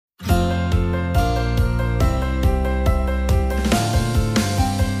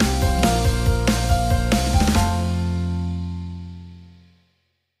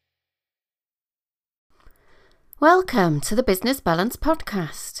Welcome to the Business Balance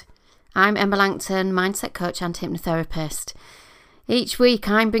Podcast. I'm Emma Langton, mindset coach and hypnotherapist. Each week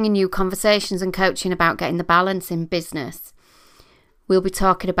I'm bringing you conversations and coaching about getting the balance in business. We'll be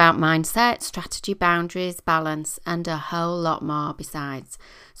talking about mindset, strategy, boundaries, balance and a whole lot more besides,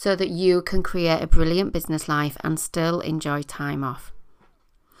 so that you can create a brilliant business life and still enjoy time off.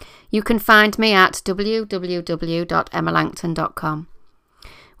 You can find me at www.emmalangton.com.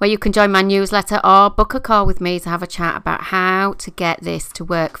 where you can join my newsletter or book a call with me to have a chat about how to get this to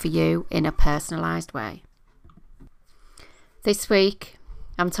work for you in a personalised way. This week,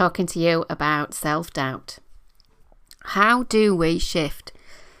 I'm talking to you about self-doubt. How do we shift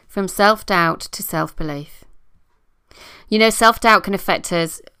from self-doubt to self-belief? You know, self-doubt can affect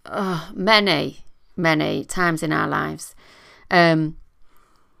us many times in our lives. It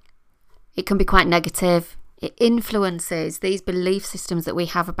can be quite negative. It influences these belief systems that we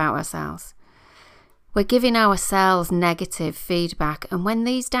have about ourselves. We're giving ourselves negative feedback, and when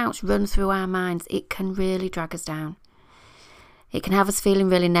these doubts run through our minds, it can really drag us down. It can have us feeling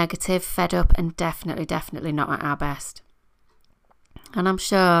really negative, fed up, and definitely not at our best. And I'm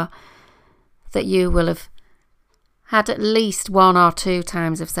sure that you will have had at least one or two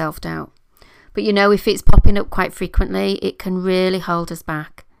times of self-doubt. But you know, if it's popping up quite frequently, it can really hold us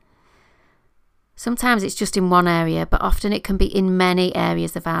back. Sometimes it's just in one area, but often it can be in many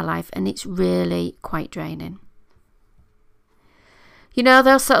areas of our life, and it's really quite draining. You know,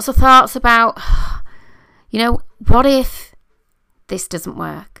 those sorts of thoughts about, what if this doesn't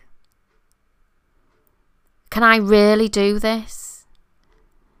work? Can I really do this?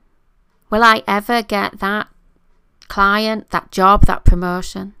 Will I ever get that client, that job, that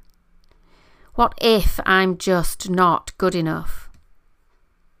promotion? What if I'm just not good enough?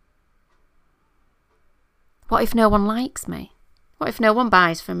 What if no one likes me? What if no one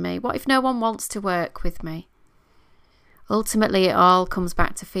buys from me? What if no one wants to work with me? Ultimately, it all comes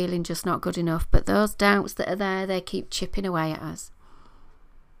back to feeling just not good enough, but those doubts that are there, they keep chipping away at us.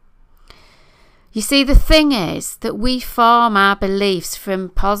 You see, the thing is that we form our beliefs from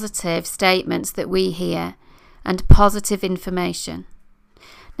positive statements that we hear and positive information.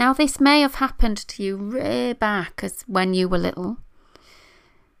 Now, this may have happened to you way back as when you were little.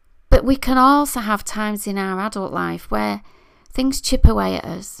 But we can also have times in our adult life where things chip away at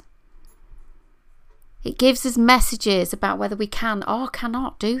us. It gives us messages about whether we can or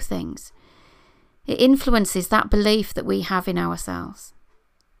cannot do things. It influences that belief that we have in ourselves.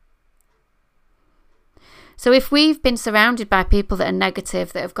 So if we've been surrounded by people that are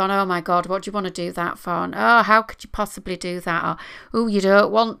negative, that have gone, oh my God, what do you want to do that for? And, oh, how could you possibly do that? Or, oh, you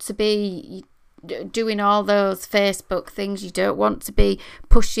don't want to be doing all those Facebook things, you don't want to be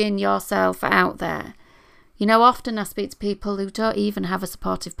pushing yourself out there. You know, often I speak to people who don't even have a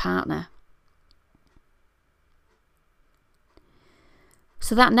supportive partner.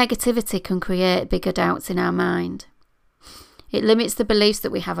 So that negativity can create bigger doubts in our mind. It limits the beliefs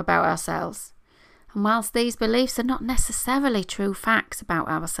that we have about ourselves. And whilst these beliefs are not necessarily true facts about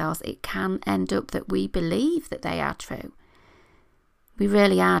ourselves, it can end up that we believe that they are true. We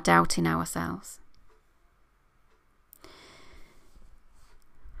really are doubting ourselves.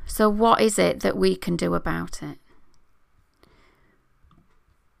 So what is it that we can do about it?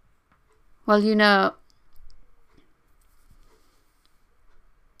 Well, you know,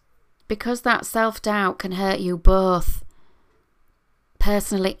 because that self-doubt can hurt you both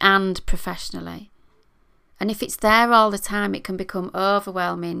personally and professionally. And if it's there all the time, it can become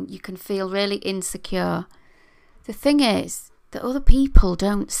overwhelming. You can feel really insecure. The thing is, that other people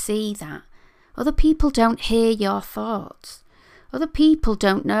don't see that. Other people don't hear your thoughts. Other people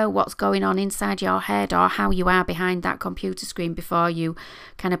don't know what's going on inside your head or how you are behind that computer screen before you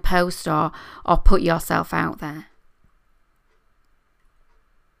kind of post or put yourself out there.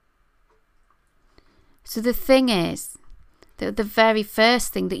 So the thing is that the very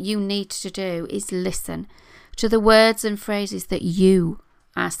first thing that you need to do is listen to the words and phrases that you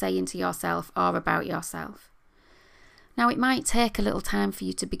are saying to yourself or about yourself. Now, it might take a little time for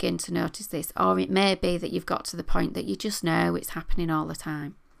you to begin to notice this, or it may be that you've got to the point that you just know it's happening all the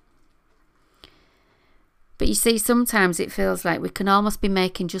time. But you see, sometimes it feels like we can almost be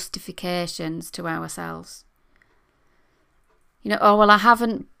making justifications to ourselves. You know, oh, well, I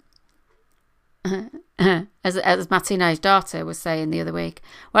haven't, as Martina's daughter was saying the other week,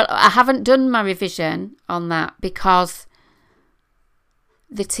 well, I haven't done my revision on that because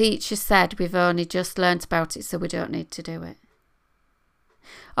the teacher said we've only just learnt about it, so we don't need to do it.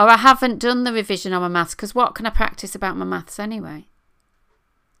 Or I haven't done the revision on my maths because what can I practice about my maths anyway?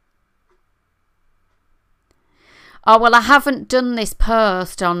 Oh, well, I haven't done this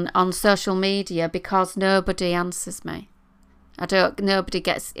post on social media because nobody answers me. Nobody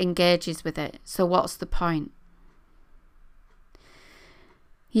engages with it. So what's the point?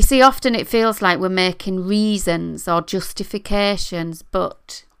 You see, often it feels like we're making reasons or justifications,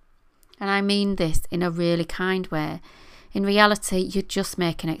 but, and I mean this in a really kind way, in reality, you're just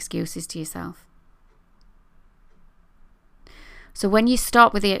making excuses to yourself. So when you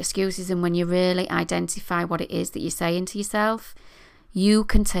stop with the excuses and when you really identify what it is that you're saying to yourself, you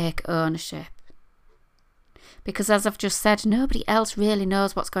can take ownership. Because as I've just said, nobody else really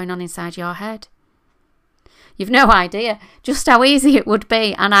knows what's going on inside your head. You've no idea just how easy it would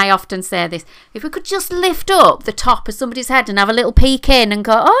be. And I often say this, if we could just lift up the top of somebody's head and have a little peek in and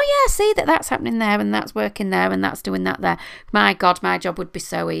go, oh yeah, see that's happening there and that's working there and that's doing that there. My God, my job would be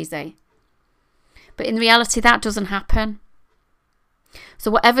so easy. But in reality, that doesn't happen. So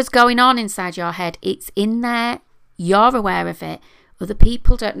whatever's going on inside your head, it's in there. You're aware of it. Other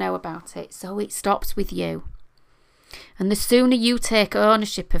people don't know about it. So it stops with you. And the sooner you take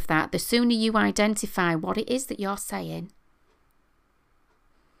ownership of that, the sooner you identify what it is that you're saying,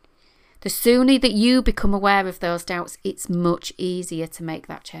 the sooner that you become aware of those doubts, it's much easier to make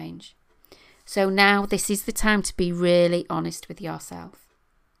that change. So now this is the time to be really honest with yourself.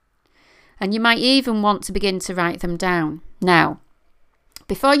 And you might even want to begin to write them down. Now,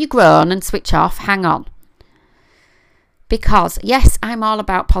 before you groan and switch off, hang on. Because, yes, I'm all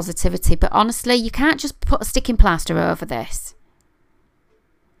about positivity, but honestly, you can't just put a sticking plaster over this.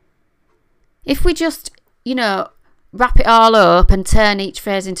 If we just, wrap it all up and turn each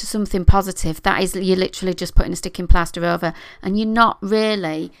phrase into something positive, that is, you're literally just putting a sticking plaster over and you're not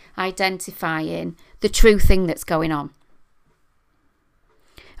really identifying the true thing that's going on.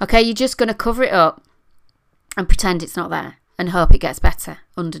 Okay, you're just going to cover it up and pretend it's not there and hope it gets better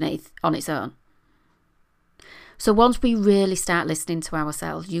underneath on its own. So once we really start listening to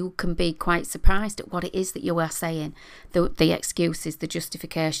ourselves, you can be quite surprised at what it is that you are saying. The excuses, the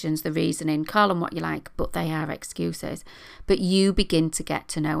justifications, the reasoning, call them what you like, but they are excuses. But you begin to get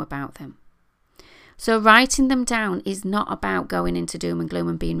to know about them. So writing them down is not about going into doom and gloom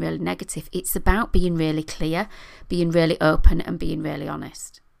and being really negative. It's about being really clear, being really open and being really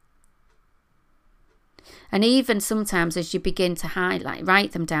honest. And even sometimes as you begin to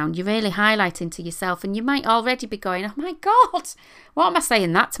write them down, you're really highlighting to yourself and you might already be going, oh my God, what am I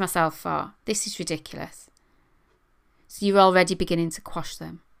saying that to myself for? This is ridiculous. So you're already beginning to quash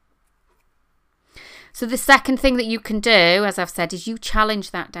them. So the second thing that you can do, as I've said, is you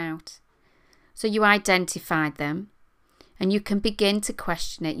challenge that doubt. So you identified them and you can begin to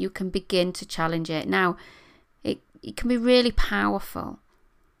question it. You can begin to challenge it. Now, it can be really powerful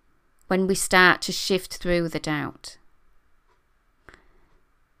when we start to shift through the doubt.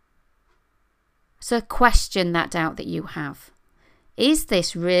 So question that doubt that you have. Is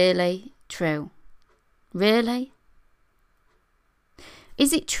this really true? Really?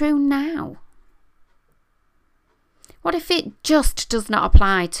 Is it true now? What if it just does not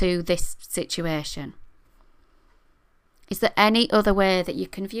apply to this situation? Is there any other way that you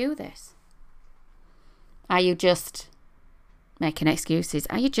can view this? Are you just making excuses?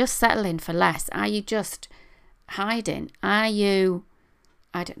 Are you just settling for less? Are you just hiding? Are you,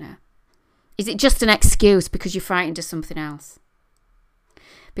 I don't know. Is it just an excuse because you're frightened of something else?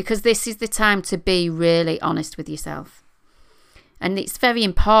 Because this is the time to be really honest with yourself. And it's very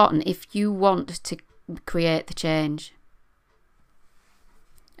important if you want to create the change.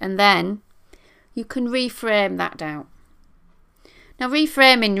 And then you can reframe that doubt. Now,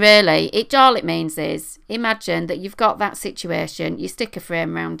 reframing, really, all it means is, imagine that you've got that situation, you stick a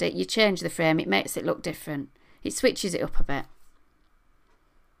frame around it, you change the frame, it makes it look different. It switches it up a bit.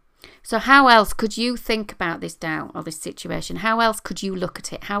 So how else could you think about this doubt or this situation? How else could you look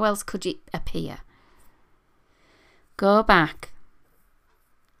at it? How else could it appear? Go back.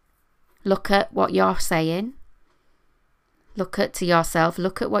 Look at what you're saying. Look to yourself.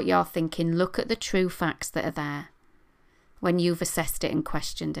 Look at what you're thinking. Look at the true facts that are there when you've assessed it and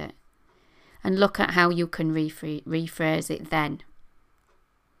questioned it. And look at how you can rephrase it then.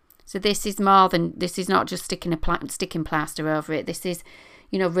 So this is not just sticking plaster over it. This is,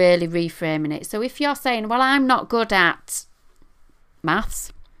 really reframing it. So if you're saying, well, I'm not good at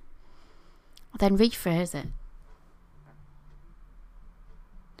maths, then rephrase it.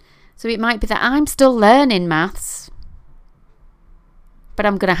 So it might be that I'm still learning maths, but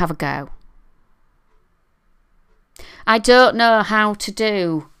I'm going to have a go. I don't know how to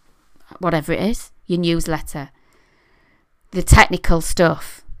do whatever it is, your newsletter, the technical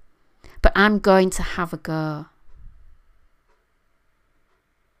stuff, but I'm going to have a go.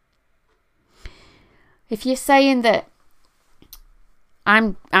 If you're saying that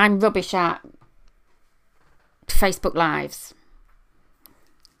I'm rubbish at Facebook Lives,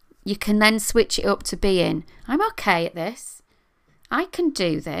 you can then switch it up to being, I'm okay at this. I can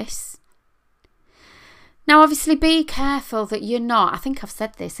do this. Now, obviously, be careful that you're not, I think I've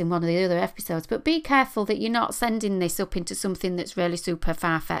said this in one of the other episodes, but be careful that you're not sending this up into something that's really super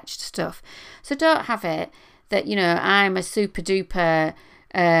far-fetched stuff. So don't have it that, I'm a super duper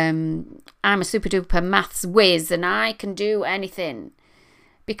maths whiz and I can do anything.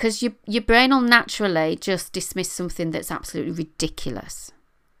 Because your brain will naturally just dismiss something that's absolutely ridiculous.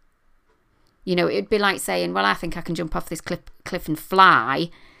 It'd be like saying, well, I think I can jump off this cliff and fly.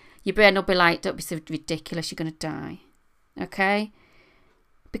 Your brain will be like, don't be so ridiculous, you're going to die. Okay?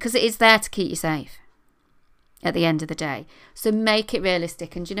 Because it is there to keep you safe at the end of the day. So make it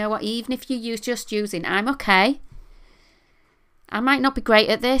realistic. And you know what? Even if you just using, I'm okay. I might not be great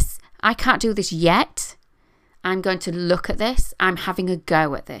at this. I can't do this yet. I'm going to look at this. I'm having a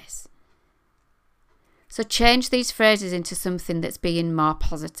go at this. So change these phrases into something that's being more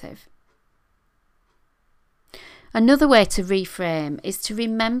positive. Another way to reframe is to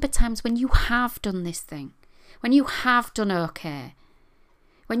remember times when you have done this thing, when you have done okay,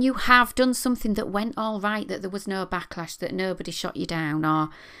 when you have done something that went all right, that there was no backlash, that nobody shot you down, or,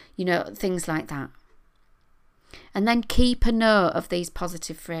 things like that. And then keep a note of these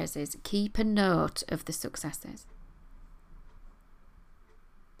positive phrases. Keep a note of the successes.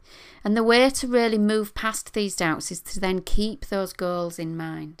 And the way to really move past these doubts is to then keep those goals in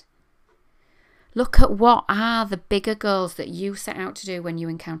mind. Look at what are the bigger goals that you set out to do when you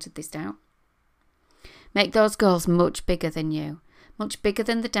encountered this doubt. Make those goals much bigger than you, much bigger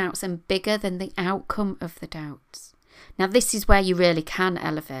than the doubts and bigger than the outcome of the doubts. Now, this is where you really can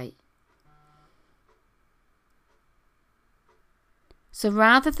elevate. So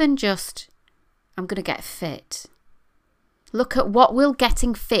rather than just, I'm going to get fit, look at what will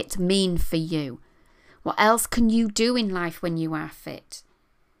getting fit mean for you. What else can you do in life when you are fit?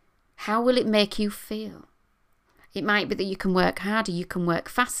 How will it make you feel? It might be that you can work harder, you can work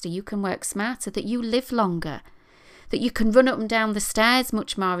faster, you can work smarter, that you live longer, that you can run up and down the stairs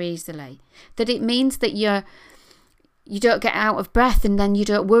much more easily, that it means that you don't get out of breath and then you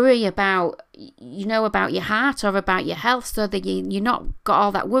don't worry about your heart or about your health, so that you're not got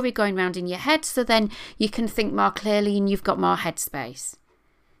all that worry going around in your head, so then you can think more clearly and you've got more headspace.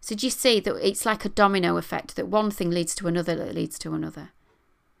 So do you see that it's like a domino effect, that one thing leads to another, that leads to another?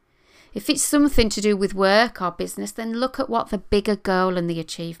 If it's something to do with work or business, then look at what the bigger goal and the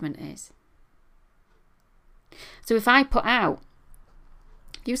achievement is. So if I put out,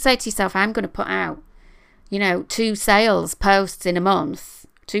 you say to yourself, I'm going to put out, 2 sales posts in a month,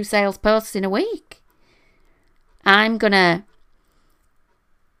 2 sales posts in a week. I'm going to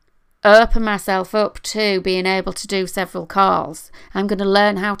open myself up to being able to do several calls. I'm going to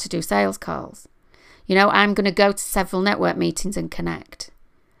learn how to do sales calls. I'm going to go to several network meetings and connect.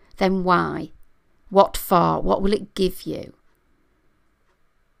 Then why? What for? What will it give you?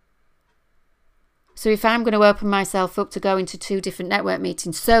 So if I'm going to open myself up to go into 2 different network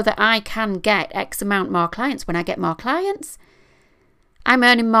meetings so that I can get X amount more clients, when I get more clients, I'm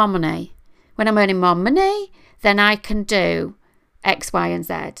earning more money. When I'm earning more money, then I can do X, Y, and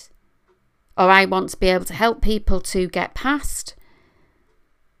Z. Or I want to be able to help people to get past.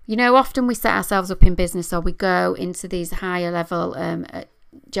 Often we set ourselves up in business, or we go into these higher level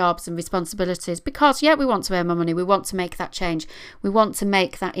jobs and responsibilities because we want to earn more money, we want to make that change, we want to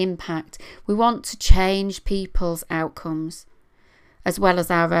make that impact, we want to change people's outcomes as well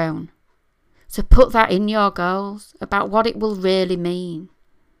as our own. So put that in your goals about what it will really mean,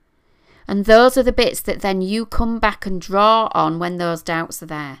 and those are the bits that then you come back and draw on when those doubts are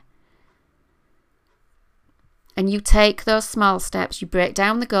there. And you take those small steps, you break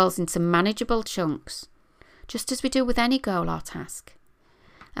down the goals into manageable chunks, just as we do with any goal or task,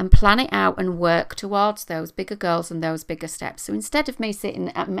 and plan it out and work towards those bigger goals and those bigger steps. So instead of me sitting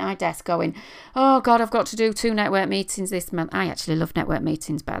at my desk going, oh God, I've got to do 2 network meetings this month. I actually love network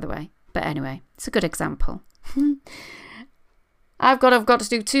meetings, by the way. But anyway, it's a good example. I've got to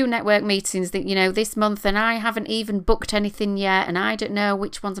do 2 network meetings that, this month, and I haven't even booked anything yet, and I don't know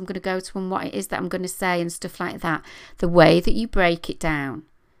which ones I'm going to go to and what it is that I'm going to say and stuff like that. The way that you break it down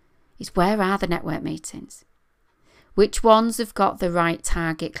is, where are the network meetings? Which ones have got the right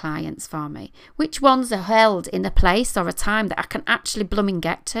target clients for me? Which ones are held in a place or a time that I can actually blooming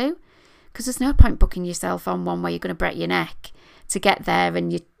get to? Because there's no point booking yourself on one where you're going to break your neck to get there,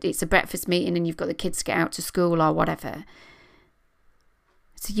 and it's a breakfast meeting and you've got the kids to get out to school or whatever.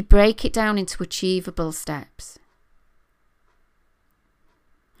 So you break it down into achievable steps.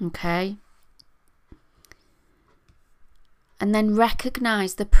 Okay? And then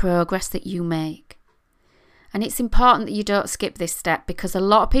recognise the progress that you make. And it's important that you don't skip this step, because a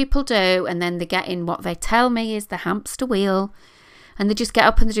lot of people do, and then they get in what they tell me is the hamster wheel, and they just get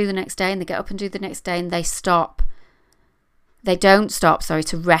up and they do the next day, and they get up and do the next day, and they stop. They don't stop,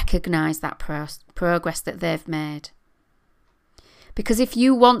 to recognise that progress that they've made. Because if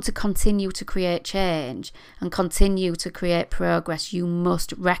you want to continue to create change and continue to create progress, you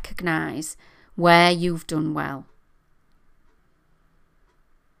must recognise where you've done well.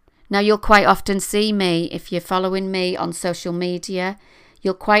 Now, you'll quite often see me, if you're following me on social media,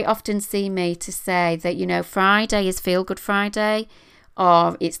 you'll quite often see me to say that, Friday is Feel Good Friday,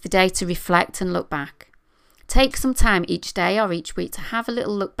 or it's the day to reflect and look back. Take some time each day or each week to have a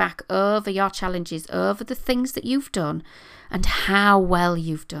little look back over your challenges, over the things that you've done and how well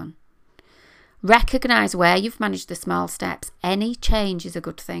you've done. Recognise where you've managed the small steps. Any change is a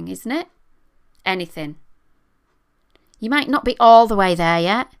good thing, isn't it? Anything. You might not be all the way there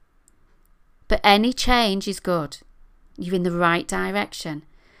yet, but any change is good. You're in the right direction.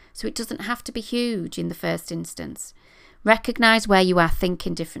 So it doesn't have to be huge in the first instance. Recognise where you are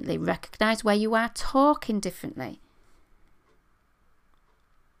thinking differently. Recognise where you are talking differently.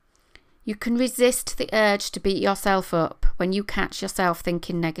 You can resist the urge to beat yourself up when you catch yourself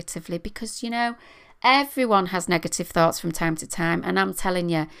thinking negatively, because, everyone has negative thoughts from time to time. And I'm telling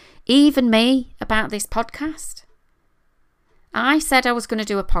you, even me, about this podcast. I said I was going to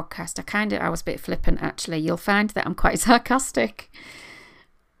do a podcast. I was a bit flippant, actually. You'll find that I'm quite sarcastic.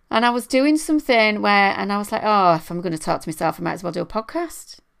 And I was doing something and I was like, if I'm going to talk to myself, I might as well do a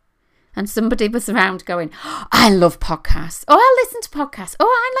podcast. And somebody was around going, I love podcasts. Oh, I'll listen to podcasts. Oh,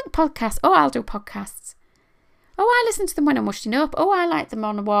 I like podcasts. Oh, I'll do podcasts. Oh, I listen to them when I'm washing up. Oh, I like them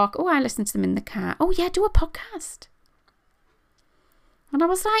on a walk. Oh, I listen to them in the car. Oh, yeah, do a podcast. And I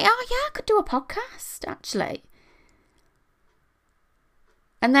was like, oh, yeah, I could do a podcast, actually.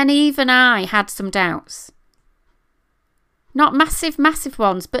 And then even I had some doubts. Not massive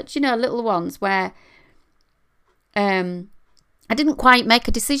ones, but, little ones where I didn't quite make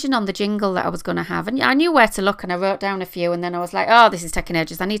a decision on the jingle that I was going to have. And I knew where to look, and I wrote down a few, and then I was like, this is taking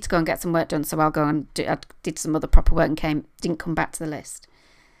ages. I need to go and get some work done, so I'll go and I did some other proper work and didn't come back to the list.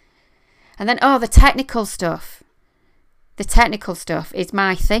 And then, the technical stuff. The technical stuff is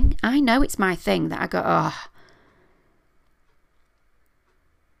my thing. I know it's my thing that I go, I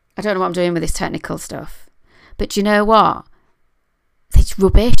don't know what I'm doing with this technical stuff. But you know what? It's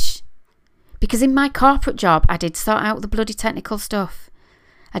rubbish. Because in my corporate job, I did sort out the bloody technical stuff.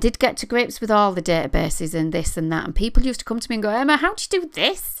 I did get to grips with all the databases and this and that. And people used to come to me and go, Emma, how do you do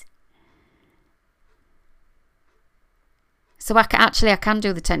this? So I can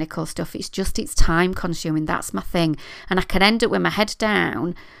do the technical stuff. It's time consuming. That's my thing. And I can end up with my head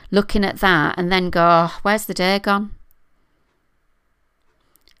down looking at that and then go, where's the day gone?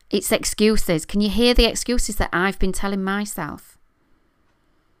 It's excuses. Can you hear the excuses that I've been telling myself?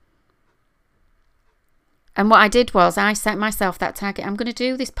 And what I did was I set myself that target. I'm going to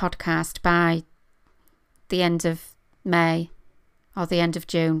do this podcast by the end of May or the end of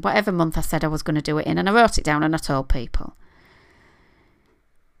June, whatever month I said I was going to do it in. And I wrote it down and I told people.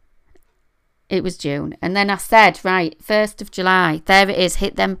 It was June. And then I said, right, 1st of July, there it is.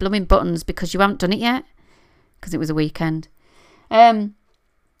 Hit them blooming buttons because you haven't done it yet. Because it was a weekend.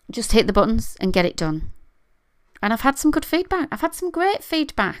 Just hit the buttons and get it done. And I've had some good feedback. I've had some great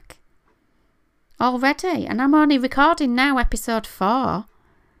feedback already. And I'm only recording now episode 4.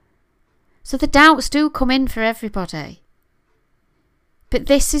 So the doubts do come in for everybody. But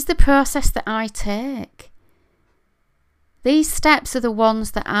this is the process that I take. These steps are the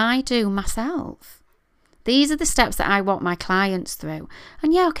ones that I do myself. These are the steps that I want my clients through.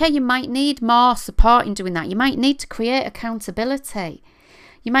 And yeah, okay, you might need more support in doing that. You might need to create accountability.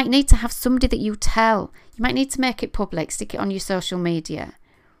 You might need to have somebody that you tell. You might need to make it public, stick it on your social media.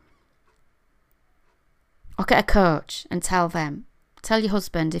 Or get a coach and tell them. Tell your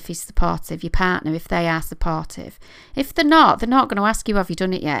husband if he's supportive, your partner if they are supportive. If they're not going to ask you, have you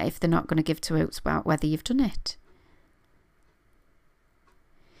done it yet? If they're not going to give two hoots about whether you've done it.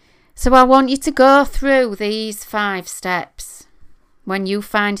 So I want you to go through these 5 steps. When you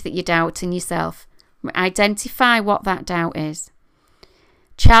find that you're doubting yourself, identify what that doubt is.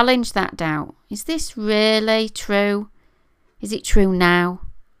 Challenge that doubt. Is this really true? Is it true now?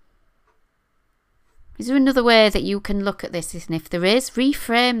 Is there another way that you can look at this? And if there is,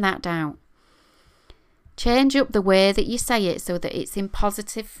 reframe that doubt. Change up the way that you say it so that it's in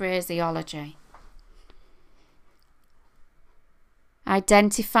positive phraseology.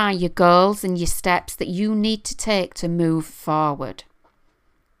 Identify your goals and your steps that you need to take to move forward.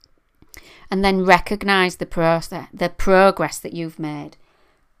 and then recognize the progress that you've made.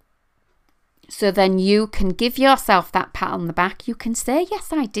 So then you can give yourself that pat on the back. You can say,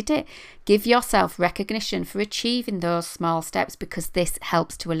 yes, I did it. Give yourself recognition for achieving those small steps, because this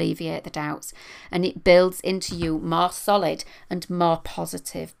helps to alleviate the doubts and it builds into you more solid and more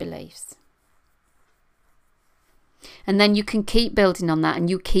positive beliefs. And then you can keep building on that, and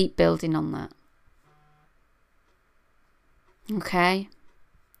you keep building on that. Okay?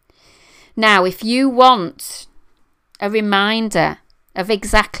 Now, if you want a reminder of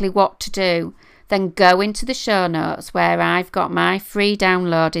exactly what to do, then go into the show notes where I've got my free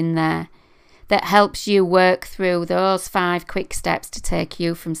download in there that helps you work through those 5 quick steps to take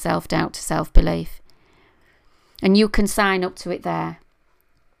you from self-doubt to self-belief. And you can sign up to it there.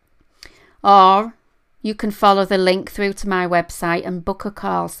 Or you can follow the link through to my website and book a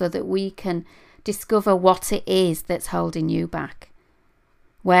call so that we can discover what it is that's holding you back.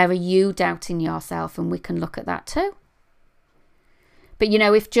 Where are you doubting yourself? And we can look at that too. But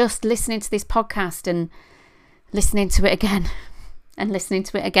if just listening to this podcast and listening to it again and listening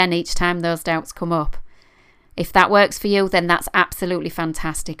to it again each time those doubts come up, if that works for you, then that's absolutely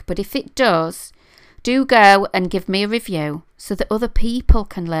fantastic. But if it does, do go and give me a review so that other people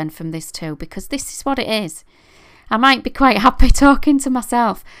can learn from this too, because this is what it is. I might be quite happy talking to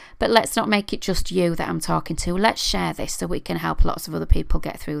myself, but let's not make it just you that I'm talking to. Let's share this so we can help lots of other people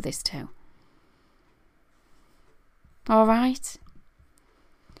get through this too. All right?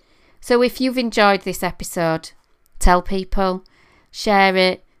 So if you've enjoyed this episode, tell people, share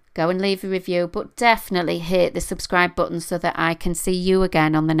it, go and leave a review, but definitely hit the subscribe button so that I can see you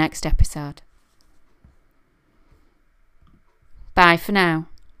again on the next episode. Bye for now.